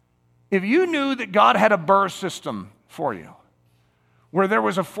 If you knew that God had a burr system for you, where there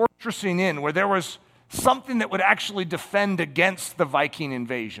was a fortressing in, where there was something that would actually defend against the Viking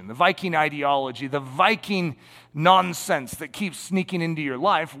invasion, the Viking ideology, the Viking nonsense that keeps sneaking into your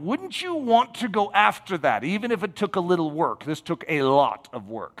life, wouldn't you want to go after that, even if it took a little work? This took a lot of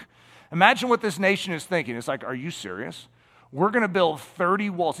work. Imagine what this nation is thinking. It's like, are you serious? We're going to build 30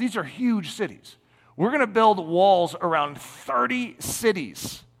 walls. These are huge cities. We're going to build walls around 30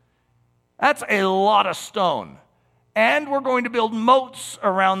 cities. That's a lot of stone. And we're going to build moats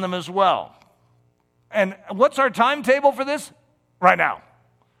around them as well. And what's our timetable for this? Right now.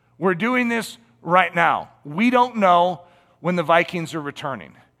 We're doing this right now. We don't know when the Vikings are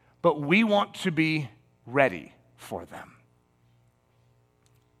returning, but we want to be ready for them.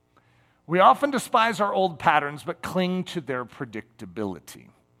 We often despise our old patterns, but cling to their predictability.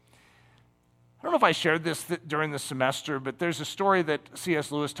 I don't know if I shared this during the semester, but there's a story that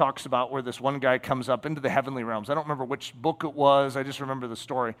C.S. Lewis talks about where this one guy comes up into the heavenly realms. I don't remember which book it was. I just remember the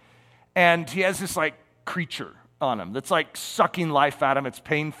story. And he has this like creature on him that's like sucking life at him. It's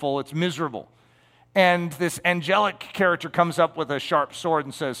painful. It's miserable. And this angelic character comes up with a sharp sword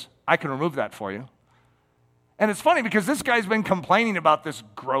and says, I can remove that for you. And it's funny because this guy's been complaining about this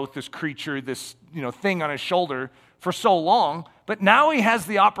growth, this creature, this thing on his shoulder for so long, but now he has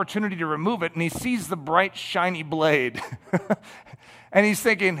the opportunity to remove it, and he sees the bright, shiny blade. And he's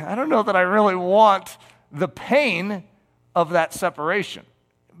thinking, I don't know that I really want the pain of that separation,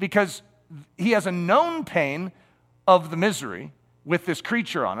 because he has a known pain of the misery with this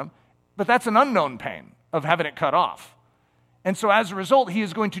creature on him, but that's an unknown pain of having it cut off. And so as a result, he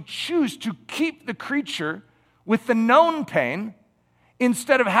is going to choose to keep the creature with the known pain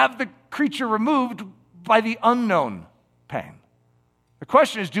instead of have the creature removed by the unknown pain. The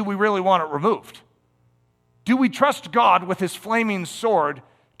question is, do we really want it removed? Do we trust God with his flaming sword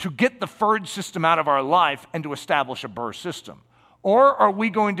to get the furred system out of our life and to establish a burr system? Or are we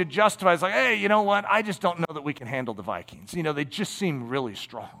going to justify, it's like, hey, you know what? I just don't know that we can handle the Vikings. They just seem really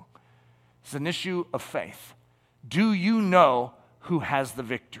strong. It's an issue of faith. Do you know who has the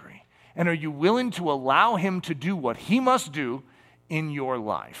victory? And are you willing to allow him to do what he must do in your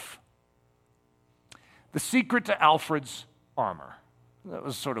life? The secret to Alfred's armor. That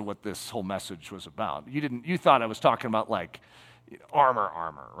was sort of what this whole message was about. You thought I was talking about like armor,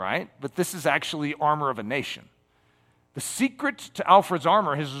 right? But this is actually armor of a nation. The secret to Alfred's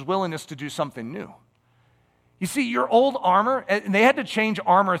armor is his willingness to do something new. You see, your old armor, and they had to change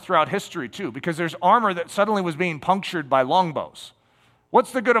armor throughout history too, because there's armor that suddenly was being punctured by longbows.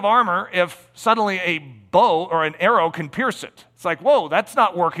 What's the good of armor if suddenly a bow or an arrow can pierce it? It's like, whoa, that's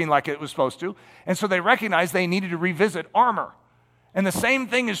not working like it was supposed to. And so they recognized they needed to revisit armor. And the same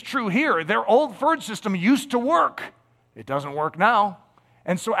thing is true here. Their old furred system used to work. It doesn't work now.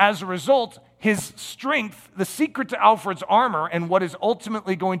 And so as a result, his strength, the secret to Alfred's armor, and what is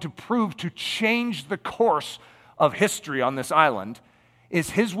ultimately going to prove to change the course of history on this island, is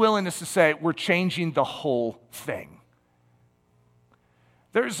his willingness to say, we're changing the whole thing.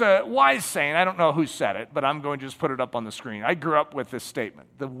 There's a wise saying, I don't know who said it, but I'm going to just put it up on the screen. I grew up with this statement: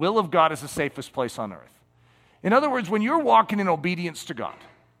 the will of God is the safest place on earth. In other words, when you're walking in obedience to God,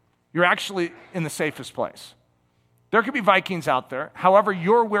 you're actually in the safest place. There could be Vikings out there. However,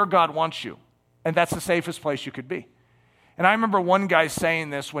 you're where God wants you, and that's the safest place you could be. And I remember one guy saying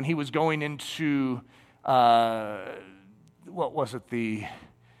this when he was going into, the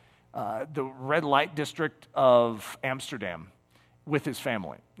red light district of Amsterdam with his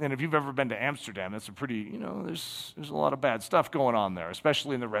family. And if you've ever been to Amsterdam, that's a pretty, there's a lot of bad stuff going on there,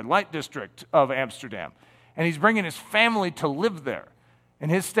 especially in the red light district of Amsterdam. And he's bringing his family to live there.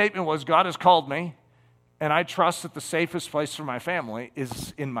 And his statement was, God has called me, and I trust that the safest place for my family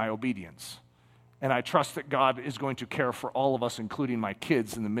is in my obedience. And I trust that God is going to care for all of us, including my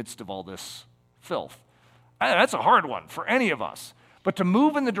kids, in the midst of all this filth. That's a hard one for any of us. But to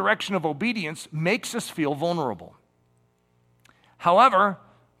move in the direction of obedience makes us feel vulnerable. However,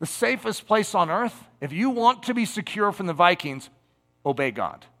 the safest place on earth, if you want to be secure from the Vikings, obey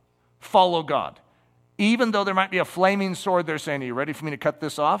God. Follow God. Even though there might be a flaming sword, they're saying, are you ready for me to cut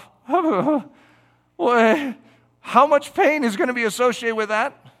this off? How much pain is going to be associated with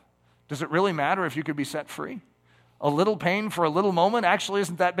that? Does it really matter if you could be set free? A little pain for a little moment actually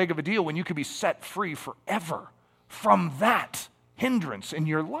isn't that big of a deal when you could be set free forever from that hindrance in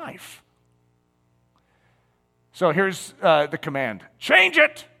your life. So here's the command. Change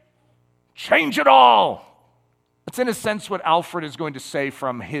it! Change it all! That's in a sense what Alfred is going to say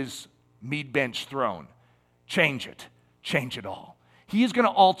from his mead bench throne. Change it. Change it all. He is going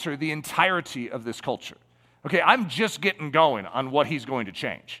to alter the entirety of this culture. Okay, I'm just getting going on what he's going to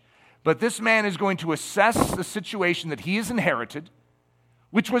change. But this man is going to assess the situation that he has inherited,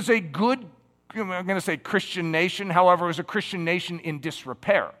 which was a good, I'm going to say Christian nation, however, it was a Christian nation in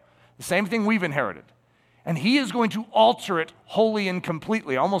disrepair. The same thing we've inherited. And he is going to alter it wholly and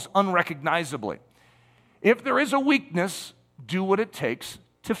completely, almost unrecognizably. If there is a weakness, do what it takes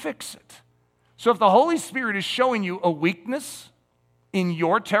to fix it. So if the Holy Spirit is showing you a weakness in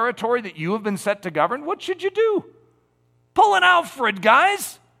your territory that you have been set to govern, what should you do? Pull an Alfred,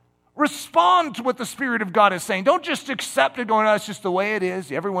 guys. Respond to what the Spirit of God is saying. Don't just accept it going, oh, it's just the way it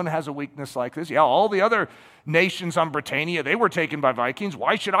is. Everyone has a weakness like this. Yeah, all the other nations on Britannia, they were taken by Vikings.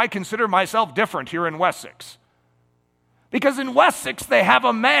 Why should I consider myself different here in Wessex? Because in Wessex, they have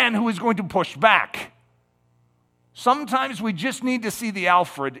a man who is going to push back. Sometimes we just need to see the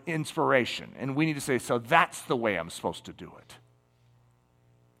Alfred inspiration, and we need to say, so that's the way I'm supposed to do it.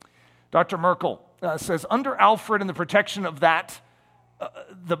 Dr. Merkel says, under Alfred and the protection of that,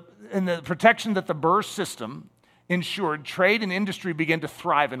 the protection that the Burr system ensured, trade and industry began to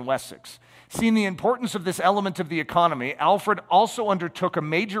thrive in Wessex. Seeing the importance of this element of the economy, Alfred also undertook a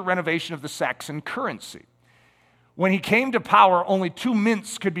major renovation of the Saxon currency. When he came to power, only 2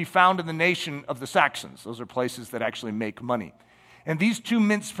 mints could be found in the nation of the Saxons. Those are places that actually make money. And these 2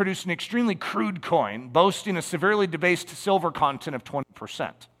 mints produced an extremely crude coin, boasting a severely debased silver content of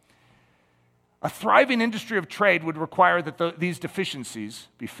 20%. A thriving industry of trade would require that these deficiencies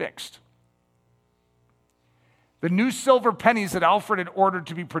be fixed. The new silver pennies that Alfred had ordered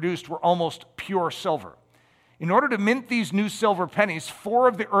to be produced were almost pure silver. In order to mint these new silver pennies, 4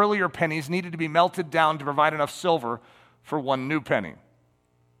 of the earlier pennies needed to be melted down to provide enough silver for 1 new penny.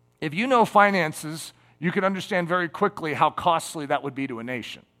 If you know finances, you can understand very quickly how costly that would be to a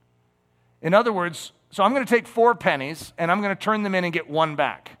nation. In other words, so I'm going to take 4 pennies and I'm going to turn them in and get 1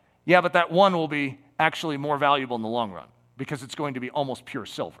 back. Yeah, but that 1 will be actually more valuable in the long run because it's going to be almost pure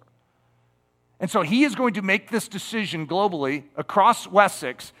silver. And so he is going to make this decision globally across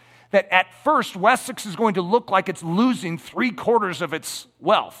Wessex that at first Wessex is going to look like it's losing 3/4 of its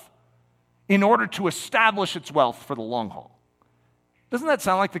wealth in order to establish its wealth for the long haul. Doesn't that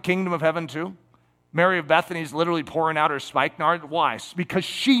sound like the kingdom of heaven too? Mary of Bethany is literally pouring out her spikenard. Why? Because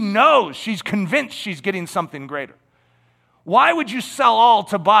she knows, she's convinced she's getting something greater. Why would you sell all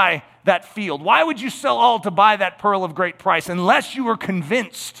to buy that field? Why would you sell all to buy that pearl of great price unless you were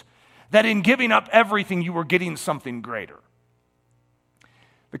convinced that in giving up everything you were getting something greater?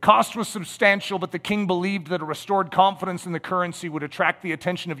 The cost was substantial, but the king believed that a restored confidence in the currency would attract the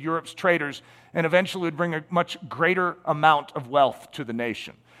attention of Europe's traders and eventually would bring a much greater amount of wealth to the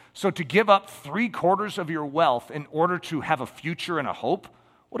nation. So to give up 3/4 of your wealth in order to have a future and a hope,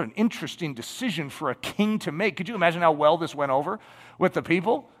 what an interesting decision for a king to make. Could you imagine how well this went over with the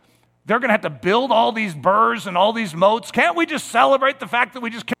people? They're going to have to build all these burrs and all these moats. Can't we just celebrate the fact that we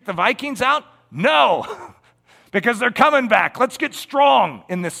just kicked the Vikings out? No, because they're coming back. Let's get strong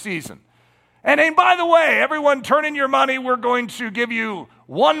in this season. And by the way, everyone turn in your money. We're going to give you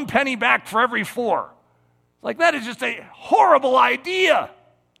 1 penny back for every 4. Like, that is just a horrible idea.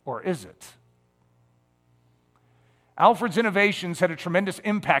 Or is it? Alfred's innovations had a tremendous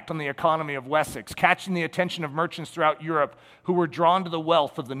impact on the economy of Wessex, catching the attention of merchants throughout Europe who were drawn to the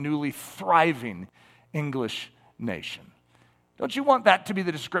wealth of the newly thriving English nation. Don't you want that to be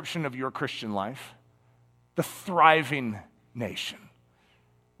the description of your Christian life? The thriving nation.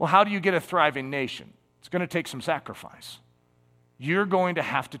 Well, how do you get a thriving nation? It's going to take some sacrifice. You're going to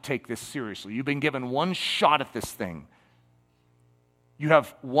have to take this seriously. You've been given 1 shot at this thing. You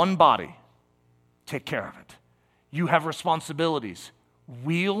have 1 body. Take care of it. You have responsibilities.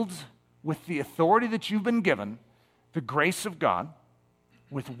 Wield with the authority that you've been given, the grace of God,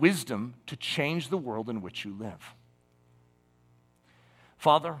 with wisdom to change the world in which you live.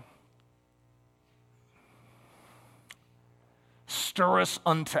 Father, stir us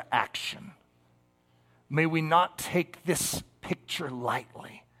unto action. May we not take this picture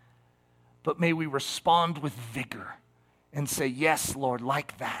lightly, but may we respond with vigor and say, yes, Lord,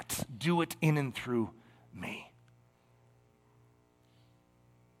 like that. Do it in and through me.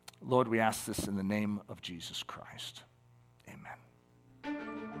 Lord, we ask this in the name of Jesus Christ. Amen.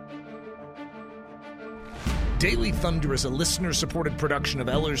 Daily Thunder is a listener-supported production of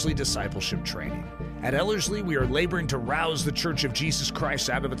Ellerslie Discipleship Training. At Ellerslie, we are laboring to rouse the Church of Jesus Christ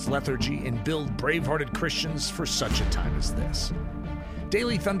out of its lethargy and build brave-hearted Christians for such a time as this.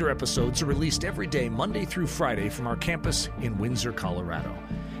 Daily Thunder episodes are released every day, Monday through Friday, from our campus in Windsor, Colorado.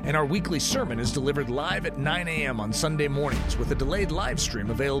 And our weekly sermon is delivered live at 9 a.m. on Sunday mornings with a delayed live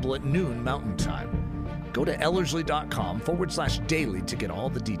stream available at noon Mountain Time. Go to ellerslie.com/daily to get all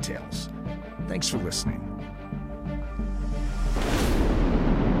the details. Thanks for listening.